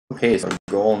Okay, so our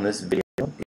goal in this video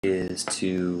is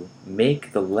to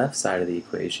make the left side of the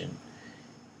equation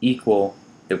equal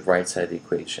the right side of the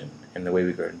equation. And the way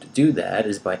we're going to do that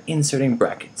is by inserting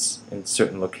brackets in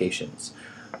certain locations.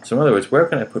 So in other words, where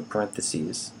can I put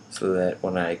parentheses so that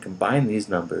when I combine these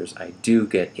numbers, I do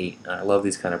get 8. And I love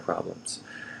these kind of problems.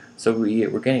 So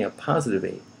we're getting a positive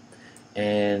 8.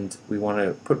 And we want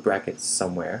to put brackets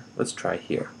somewhere. Let's try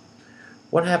here.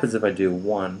 What happens if I do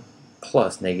 1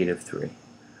 plus negative 3?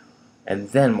 And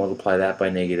then multiply that by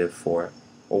negative 4.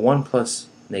 Well, 1 plus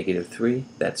negative 3,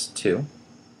 that's 2.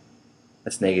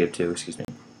 That's negative 2, excuse me.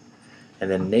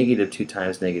 And then negative 2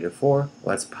 times negative 4, well,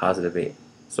 that's positive 8.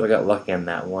 So I got lucky on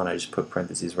that one. I just put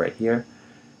parentheses right here,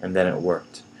 and then it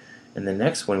worked. And the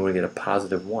next one, we're going to get a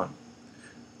positive 1.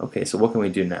 Okay, so what can we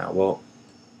do now? Well,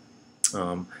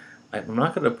 I'm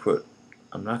not going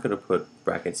to put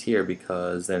brackets here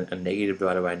because then a negative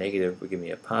divided by a negative would give me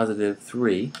a positive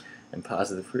 3, and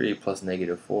positive 3 plus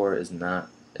negative 4 is not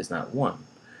 1.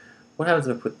 What happens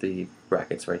if I put the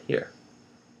brackets right here?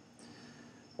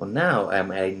 Well, now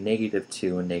I'm adding negative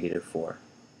 2 and negative 4.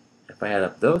 If I add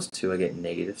up those two, I get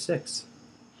negative 6.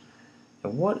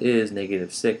 And what is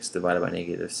negative 6 divided by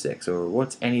negative 6? Or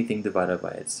what's anything divided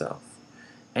by itself?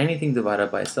 Anything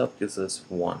divided by itself gives us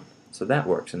 1. So that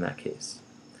works in that case.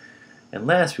 And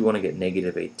last, we want to get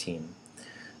negative 18.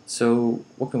 So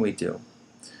what can we do?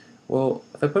 Well,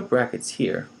 if I put brackets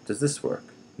here, does this work?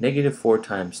 Negative 4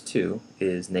 times 2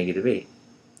 is negative 8.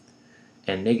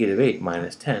 And negative 8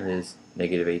 minus 10 is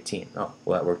negative 18. Oh,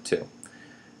 well, that worked too.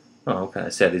 Oh, I'm kind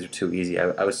of sad these are too easy.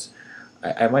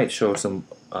 I might show some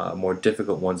more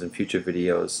difficult ones in future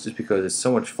videos just because it's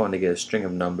so much fun to get a string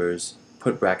of numbers,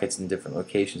 put brackets in different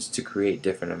locations to create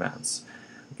different amounts.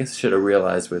 I guess I should have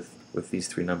realized with these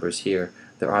three numbers here,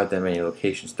 there aren't that many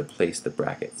locations to place the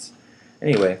brackets.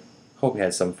 Anyway, hope you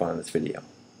had some fun in this video.